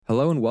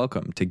Hello and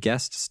welcome to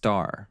Guest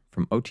Star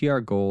from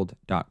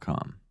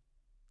OTRGold.com.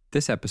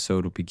 This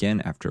episode will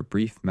begin after a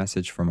brief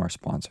message from our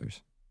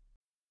sponsors.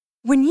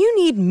 When you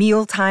need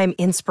mealtime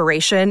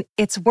inspiration,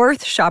 it's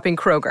worth shopping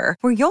Kroger,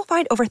 where you'll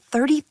find over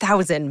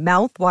 30,000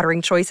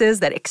 mouth-watering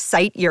choices that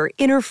excite your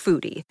inner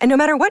foodie. And no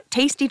matter what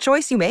tasty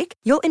choice you make,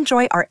 you'll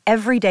enjoy our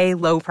everyday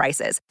low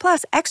prices,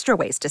 plus extra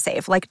ways to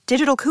save, like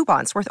digital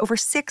coupons worth over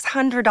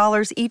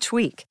 $600 each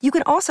week. You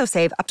can also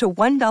save up to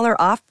 $1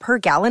 off per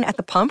gallon at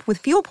the pump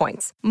with fuel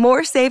points.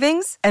 More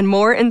savings and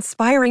more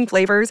inspiring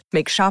flavors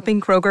make shopping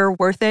Kroger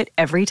worth it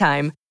every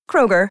time.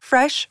 Kroger,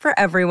 fresh for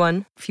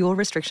everyone. Fuel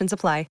restrictions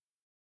apply.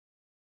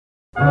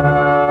 The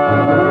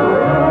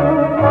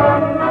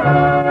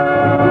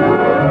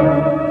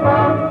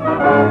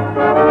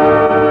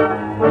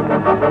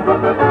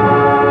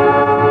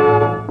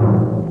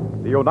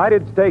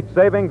United States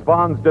Savings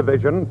Bonds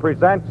Division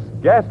presents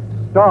Guest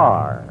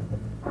Star.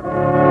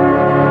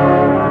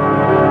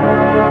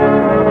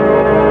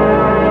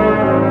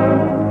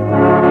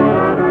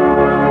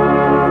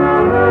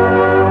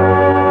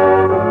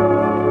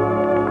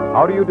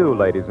 How do you do,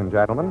 ladies and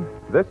gentlemen?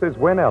 This is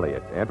Win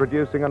Elliott,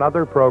 introducing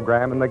another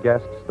program in the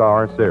Guest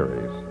Star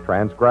series.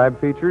 Transcribed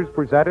features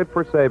presented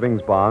for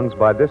savings bonds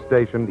by this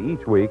station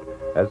each week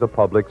as a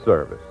public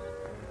service.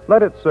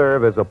 Let it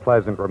serve as a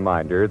pleasant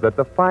reminder that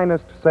the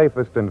finest,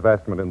 safest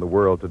investment in the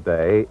world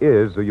today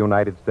is a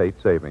United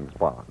States savings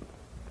bond.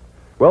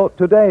 Well,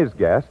 today's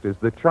guest is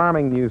the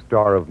charming new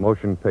star of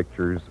motion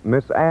pictures,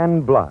 Miss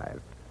Ann Blythe,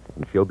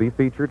 and she'll be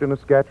featured in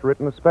a sketch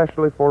written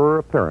especially for her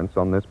appearance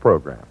on this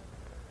program.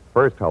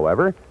 First,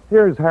 however,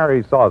 here's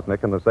Harry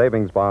Sosnick and the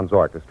Savings Bonds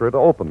Orchestra to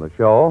open the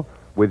show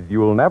with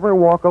You'll Never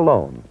Walk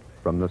Alone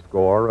from the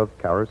score of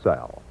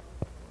Carousel.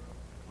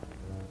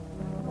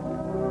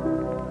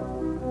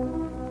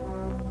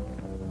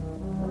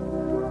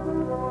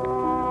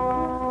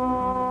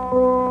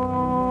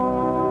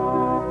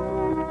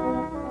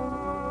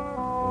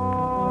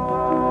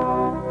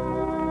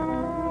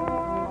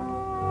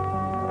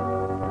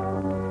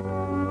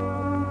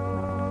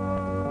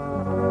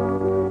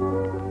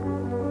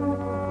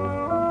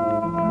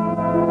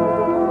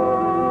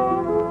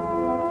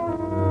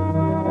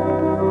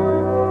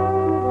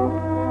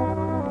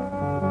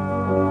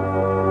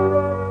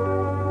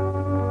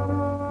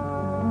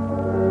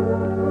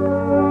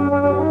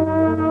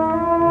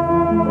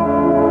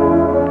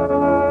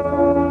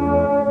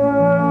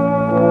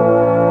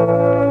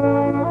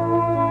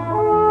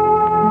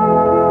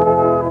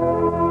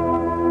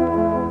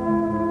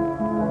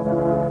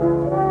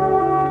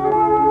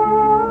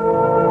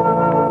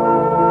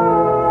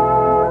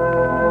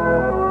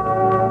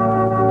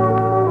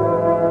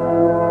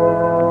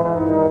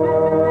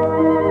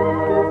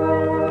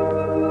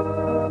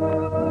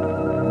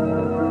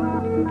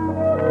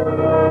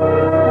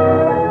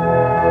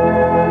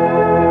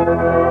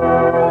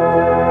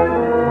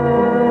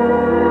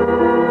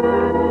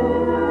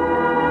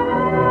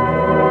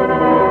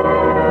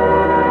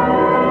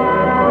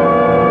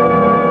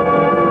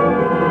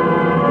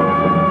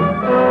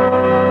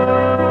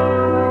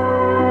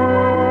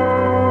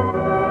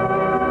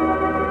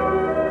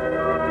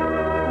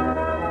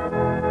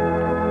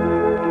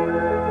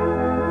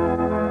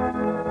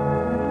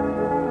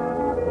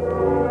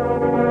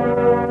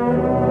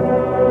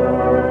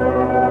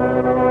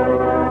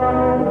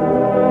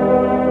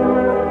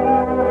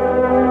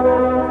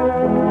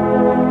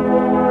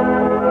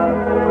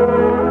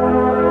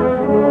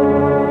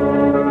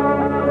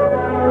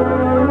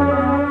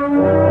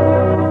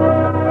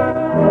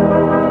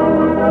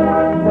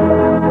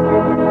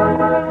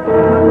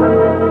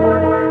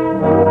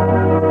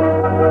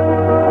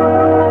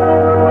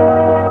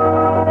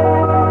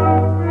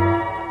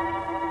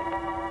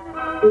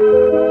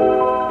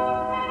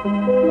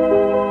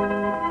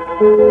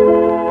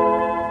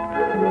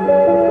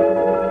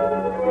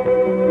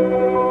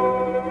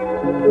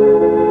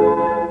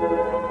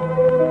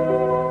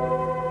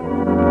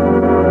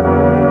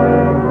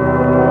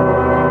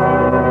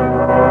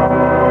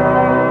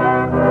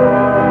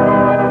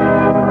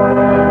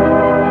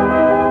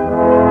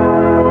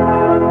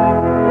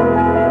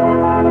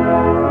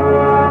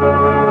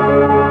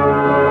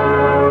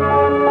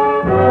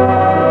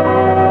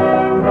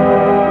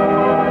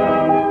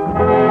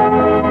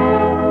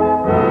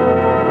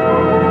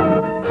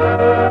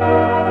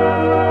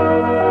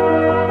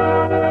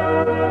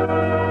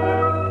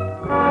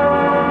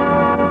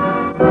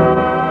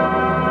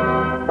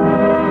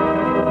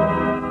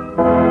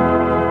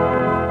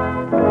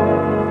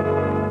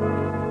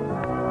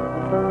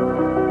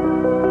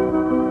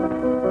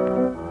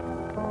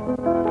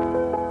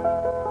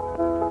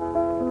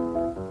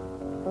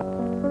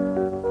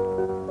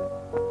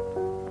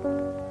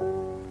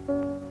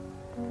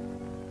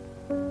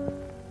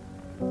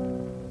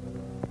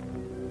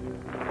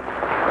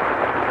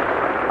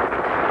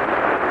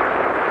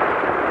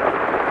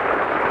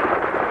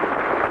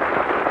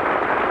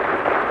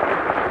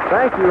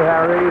 Thank you,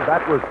 Harry.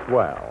 That was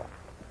swell.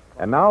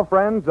 And now,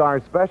 friends,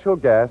 our special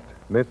guest,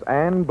 Miss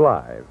Ann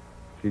Blythe.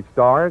 She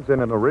stars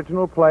in an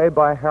original play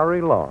by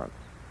Harry Lawrence,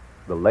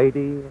 The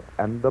Lady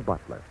and the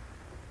Butler.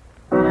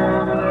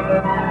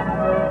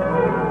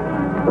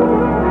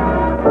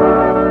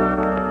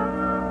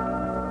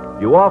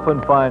 You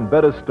often find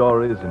better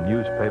stories in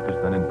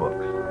newspapers than in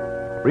books.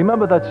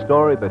 Remember that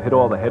story that hit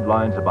all the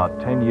headlines about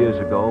 10 years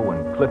ago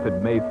when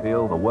Clifford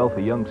Mayfield, the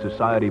wealthy young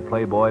society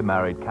playboy,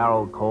 married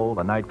Carol Cole,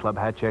 a nightclub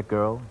hat-check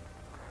girl?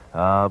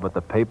 But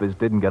the papers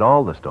didn't get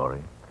all the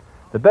story.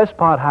 The best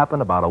part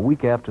happened about a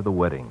week after the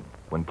wedding,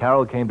 when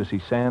Carol came to see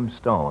Sam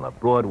Stone, a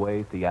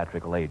Broadway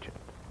theatrical agent.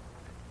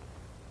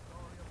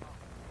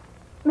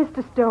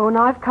 Mr. Stone,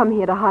 I've come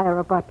here to hire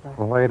a butler.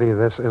 Lady,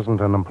 this isn't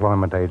an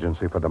employment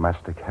agency for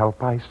domestic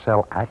help. I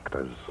sell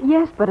actors.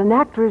 Yes, but an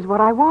actor is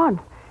what I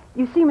want.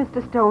 You see,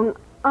 Mr. Stone,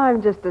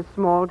 I'm just a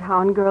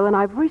small-town girl, and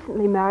I've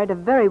recently married a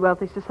very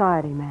wealthy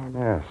society man.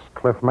 Yes,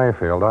 Cliff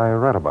Mayfield. I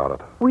read about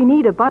it. We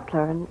need a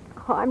butler, and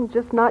I'm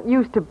just not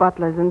used to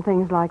butlers and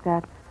things like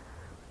that.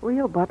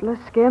 Real butlers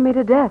scare me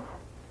to death.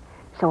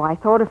 So I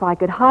thought if I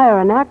could hire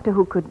an actor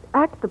who could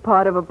act the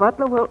part of a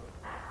butler, well,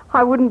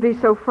 I wouldn't be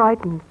so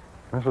frightened.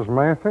 Mrs.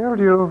 Mayfield,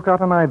 you've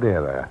got an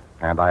idea there.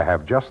 And I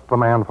have just the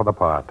man for the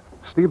part.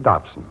 Steve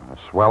Dobson, a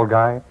swell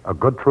guy, a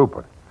good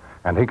trooper.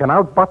 And he can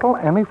out-buttle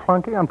any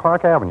flunky on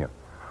Park Avenue.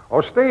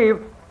 Oh,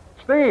 Steve!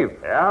 Steve!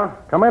 Yeah?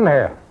 Come in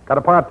here. Got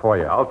a part for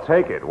you. I'll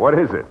take it. What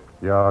is it?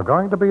 You're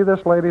going to be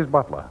this lady's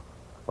butler.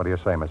 What do you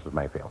say, Mrs.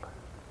 Mayfield?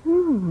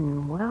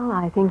 Well,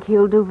 I think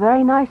he'll do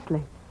very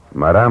nicely.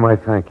 Madame, I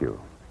thank you.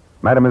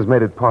 Madame has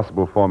made it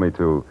possible for me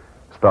to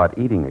start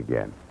eating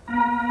again.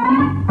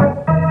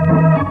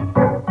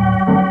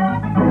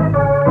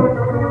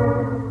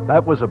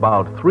 That was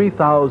about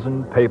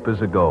 3,000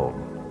 papers ago.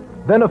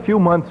 Then a few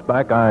months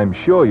back, I'm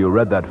sure you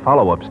read that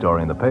follow-up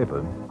story in the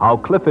paper, how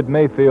Clifford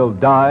Mayfield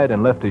died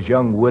and left his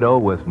young widow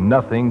with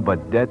nothing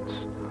but debts.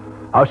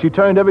 How she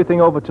turned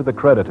everything over to the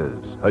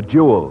creditors, her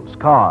jewels,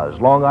 cars,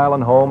 Long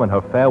Island home, and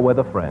her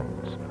fair-weather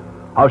friends.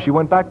 How she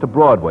went back to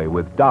Broadway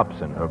with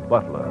Dobson, her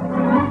butler.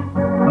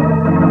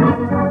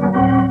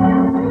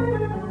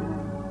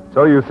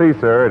 So you see,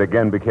 sir, it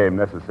again became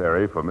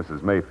necessary for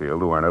Mrs. Mayfield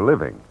to earn a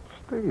living.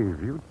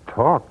 Steve, you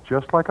talk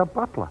just like a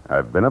butler.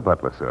 I've been a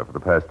butler, sir, for the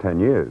past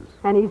 10 years.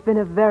 And he's been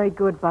a very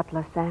good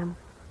butler, Sam.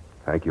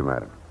 Thank you,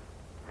 madam.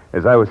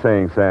 As I was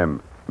saying,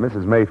 Sam,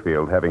 Mrs.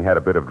 Mayfield, having had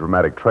a bit of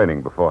dramatic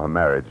training before her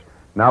marriage,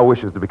 now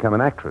wishes to become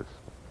an actress.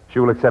 She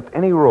will accept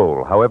any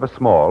role, however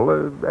small,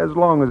 as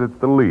long as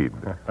it's the lead.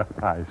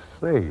 I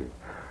see.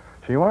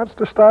 She wants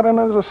to start in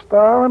as a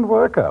star and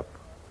work up.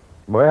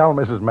 Well,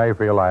 Mrs.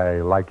 Mayfield, I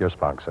like your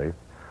spunk, see?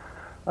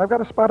 I've got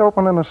a spot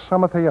open in a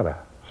summer theater.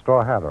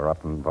 Straw Hatter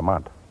up in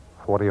Vermont.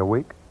 40 a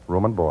week,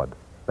 room and board.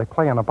 They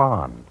play in a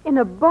barn. In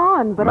a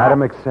barn, but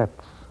Madam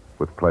accepts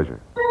with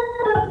pleasure.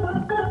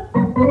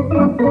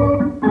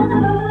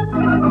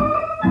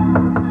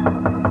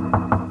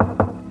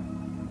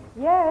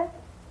 Yes.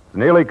 It's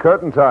nearly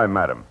curtain time,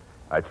 madam.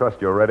 I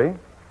trust you're ready?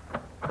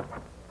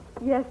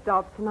 Yes,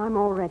 Dobson, I'm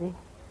all ready.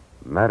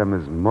 Madam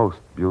is most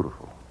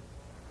beautiful.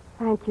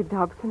 Thank you,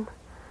 Dobson.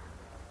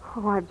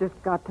 Oh, I've just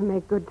got to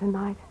make good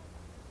tonight.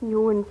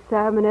 You and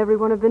Sam and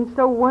everyone have been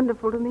so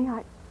wonderful to me.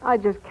 I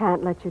just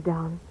can't let you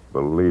down.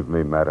 Believe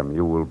me, madam,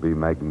 you will be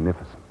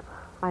magnificent.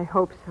 I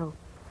hope so.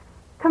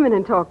 Come in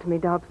and talk to me,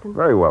 Dobson.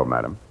 Very well,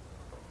 madam.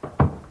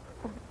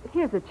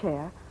 Here's a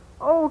chair.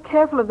 Oh,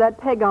 careful of that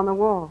peg on the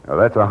wall. Now,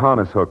 that's a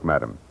harness hook,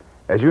 madam.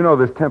 As you know,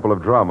 this Temple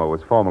of Drama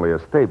was formerly a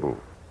stable.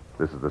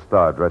 This is the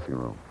star dressing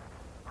room.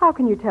 How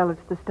can you tell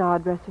it's the star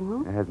dressing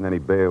room? It hasn't any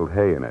baled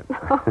hay in it.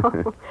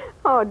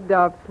 Oh,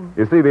 Dobson.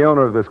 You see, the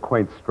owner of this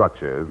quaint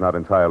structure is not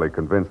entirely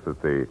convinced that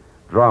the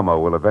drama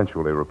will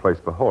eventually replace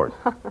the horse.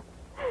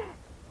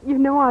 You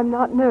know I'm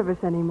not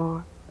nervous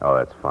anymore. Oh,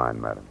 that's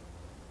fine, madam.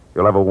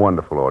 You'll have a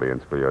wonderful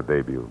audience for your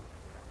debut.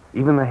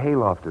 Even the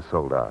hayloft is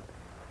sold out.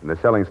 And they're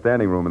selling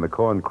standing room in the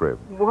corn crib.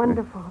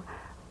 Wonderful.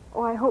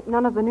 Oh, I hope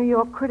none of the New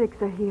York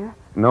critics are here.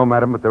 No,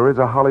 madam, but there is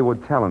a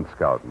Hollywood talent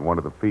scout in one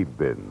of the feed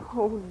bins.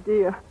 Oh,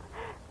 dear.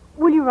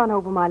 Will you run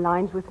over my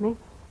lines with me?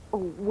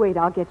 Oh, wait,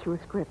 I'll get you a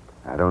script.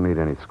 I don't need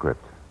any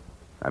script.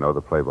 I know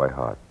the play by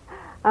heart.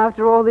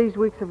 After all these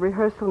weeks of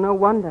rehearsal, no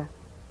wonder.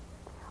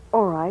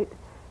 All right.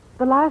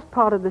 The last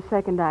part of the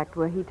second act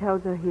where he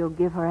tells her he'll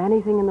give her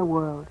anything in the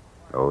world.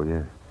 Oh,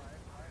 yes.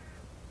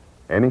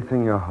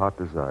 Anything your heart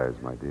desires,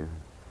 my dear.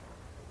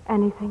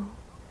 Anything?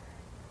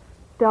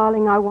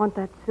 Darling, I want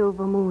that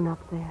silver moon up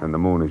there. And the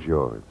moon is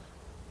yours.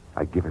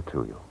 I give it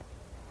to you.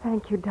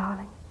 Thank you,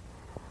 darling.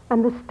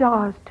 And the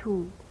stars,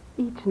 too.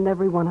 Each and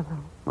every one of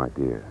them. My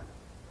dear,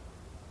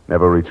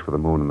 never reach for the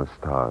moon and the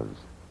stars.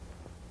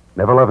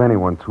 Never love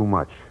anyone too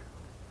much.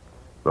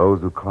 Those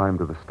who climb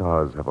to the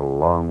stars have a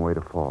long way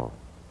to fall.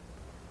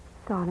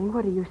 Darling,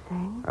 what are you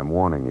saying? I'm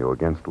warning you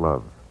against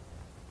love.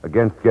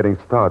 Against getting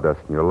stardust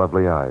in your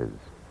lovely eyes.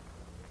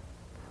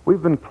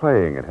 We've been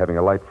playing at having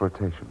a light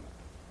flirtation.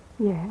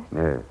 Yes?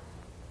 Yes.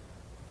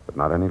 But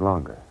not any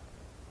longer.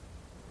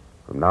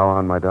 From now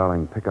on, my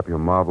darling, pick up your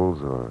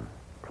marbles or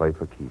play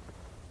for keeps.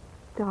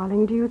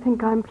 Darling, do you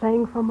think I'm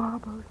playing for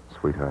marbles?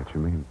 Sweetheart, you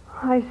mean?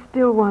 I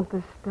still want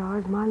the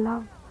stars, my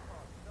love.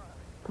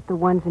 But the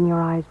ones in your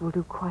eyes will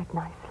do quite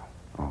nicely.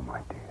 Oh,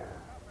 my dear.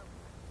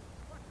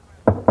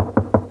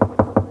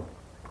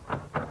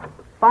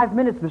 5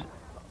 minutes, Miss...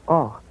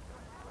 Oh,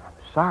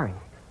 sorry.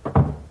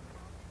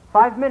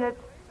 5 minutes.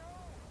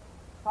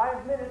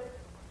 5 minutes.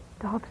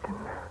 Dobson.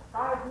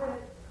 5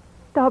 minutes.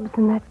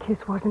 Dobson, that kiss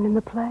wasn't in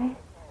the play.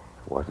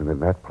 It wasn't in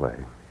that play,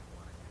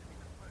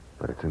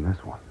 but it's in this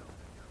one.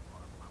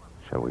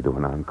 Shall we do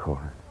an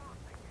encore?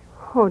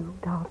 Oh,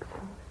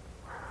 Dobson.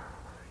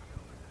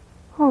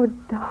 Oh,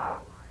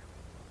 Dob.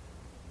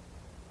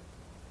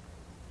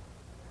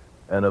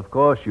 And of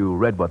course, you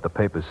read what the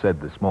paper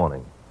said this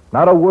morning.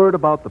 Not a word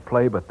about the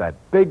play, but that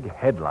big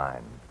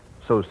headline.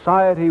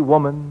 Society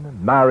woman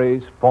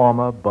marries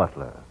former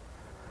butler.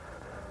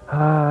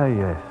 Ah,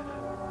 yes.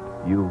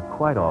 You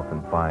quite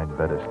often find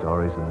better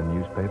stories in the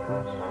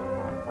newspapers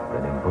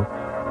than in books.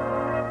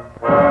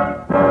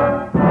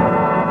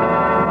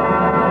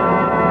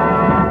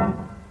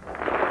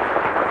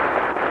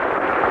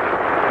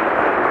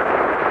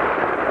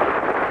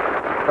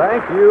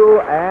 Thank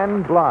you,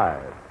 Ann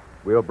Blythe.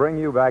 We'll bring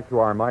you back to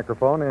our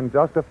microphone in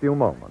just a few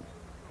moments.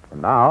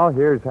 And now,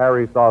 here's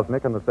Harry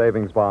Sosnick and the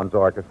Savings Bonds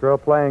Orchestra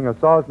playing a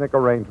Sosnick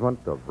arrangement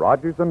of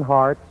Rodgers and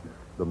Hart's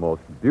The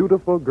Most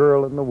Beautiful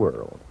Girl in the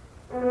World.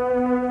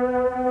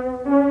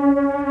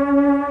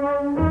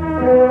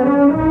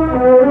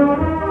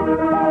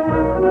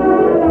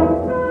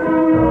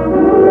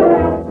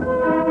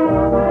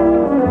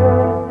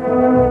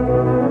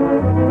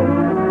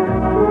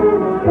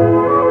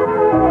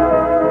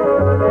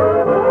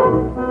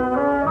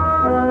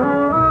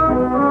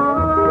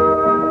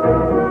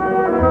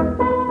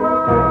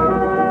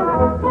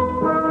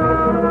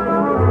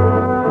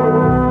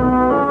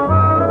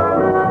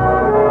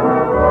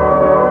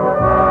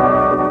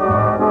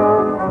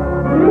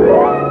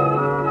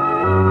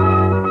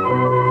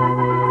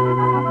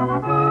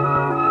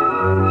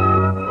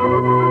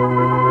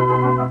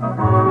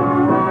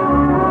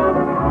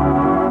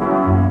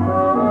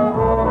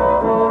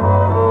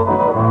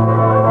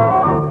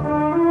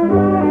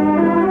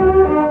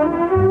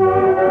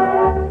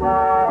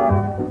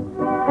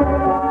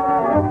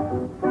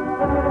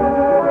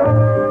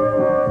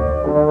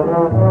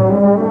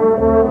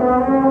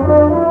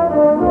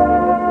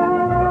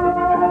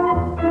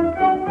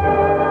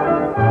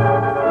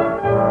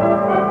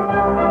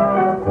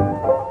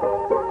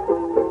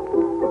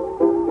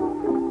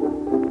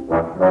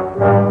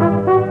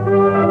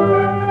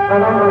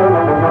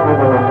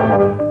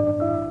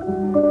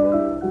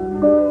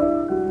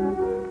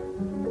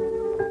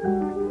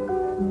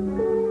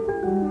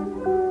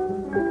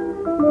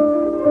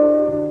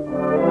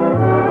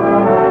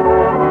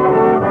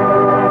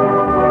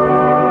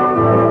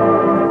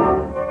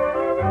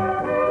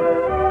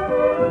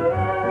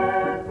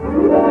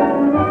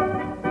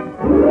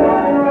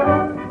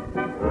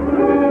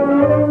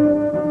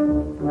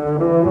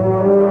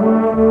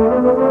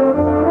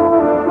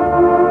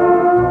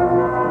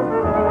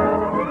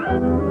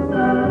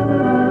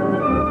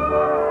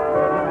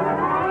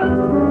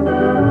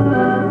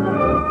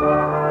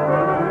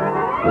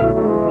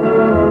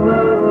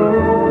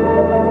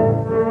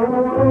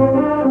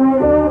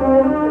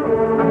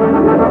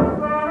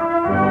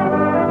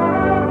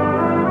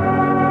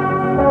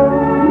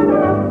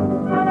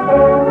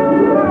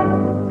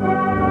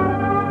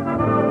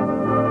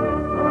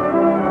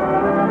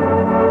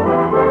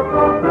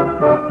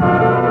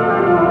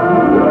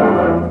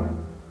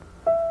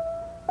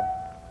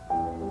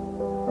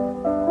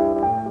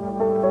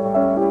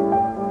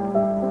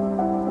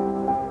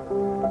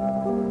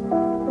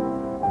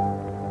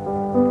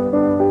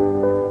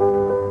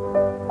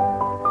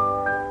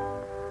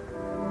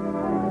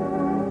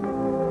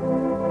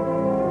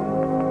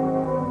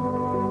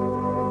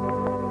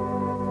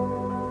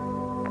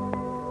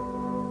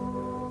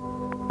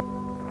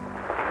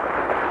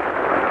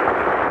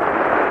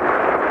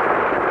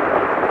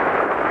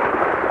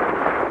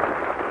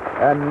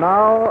 And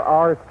now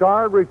our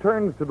star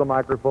returns to the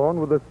microphone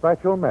with a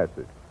special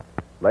message.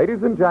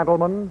 Ladies and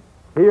gentlemen,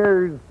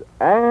 here's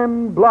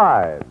Ann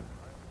Blythe.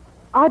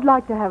 I'd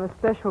like to have a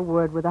special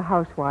word with the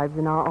housewives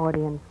in our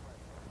audience.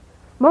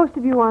 Most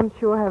of you, I'm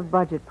sure, have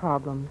budget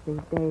problems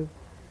these days.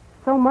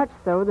 So much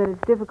so that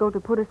it's difficult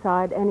to put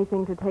aside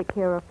anything to take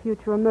care of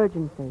future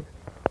emergencies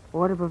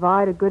or to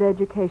provide a good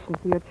education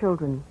for your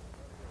children.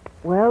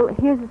 Well,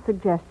 here's a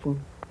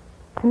suggestion.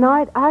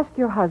 Tonight, ask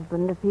your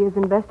husband if he has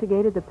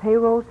investigated the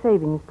payroll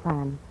savings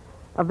plan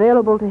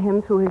available to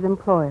him through his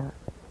employer.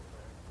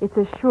 It's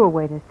a sure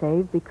way to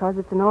save because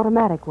it's an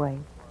automatic way.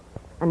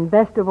 And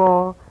best of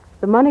all,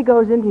 the money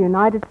goes into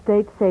United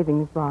States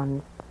savings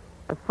bonds,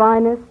 the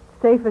finest,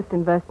 safest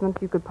investment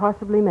you could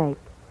possibly make.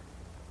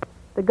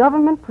 The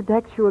government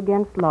protects you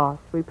against loss,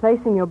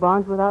 replacing your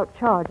bonds without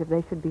charge if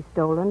they should be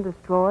stolen,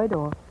 destroyed,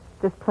 or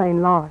just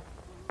plain lost.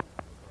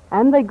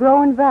 And they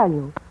grow in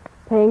value,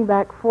 paying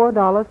back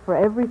 $4 for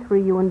every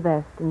 3 you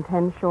invest in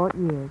 10 short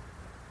years.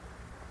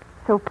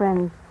 So,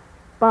 friends,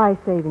 buy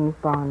savings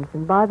bonds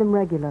and buy them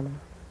regularly.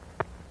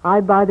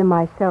 I buy them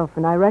myself,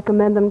 and I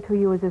recommend them to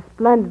you as a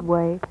splendid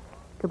way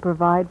to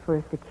provide for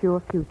a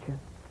secure future.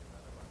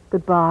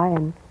 Goodbye,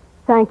 and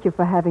thank you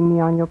for having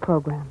me on your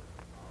program.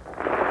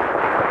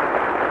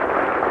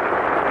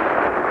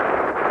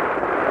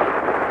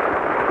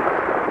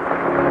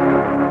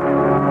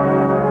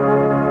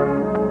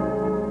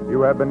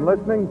 been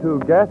listening to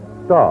Guest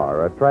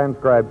Star, a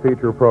transcribed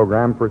feature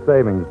program for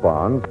savings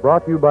bonds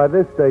brought to you by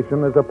this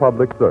station as a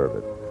public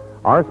service.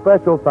 Our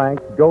special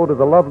thanks go to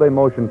the lovely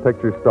motion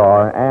picture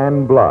star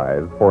Anne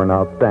Blythe for an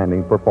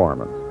outstanding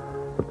performance.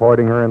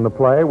 Supporting her in the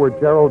play were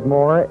Gerald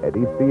Moore,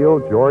 Eddie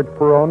Steele, George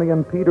Peroni,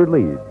 and Peter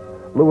Leeds.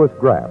 Louis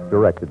Graff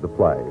directed the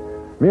play.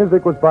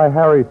 Music was by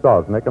Harry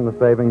Sosnick and the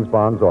Savings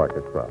Bonds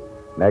Orchestra.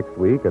 Next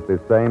week at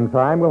this same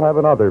time, we'll have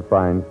another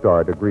fine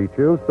star to greet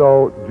you,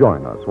 so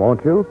join us,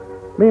 won't you?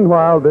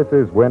 Meanwhile, this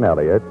is Win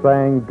Elliott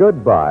saying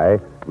goodbye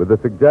with the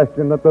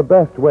suggestion that the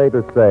best way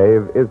to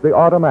save is the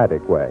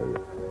automatic way.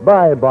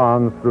 Buy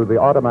bonds through the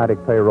automatic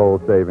payroll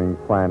savings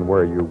plan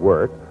where you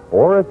work,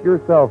 or if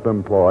you're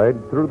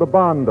self-employed, through the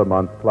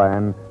bond-a-month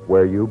plan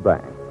where you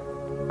bank.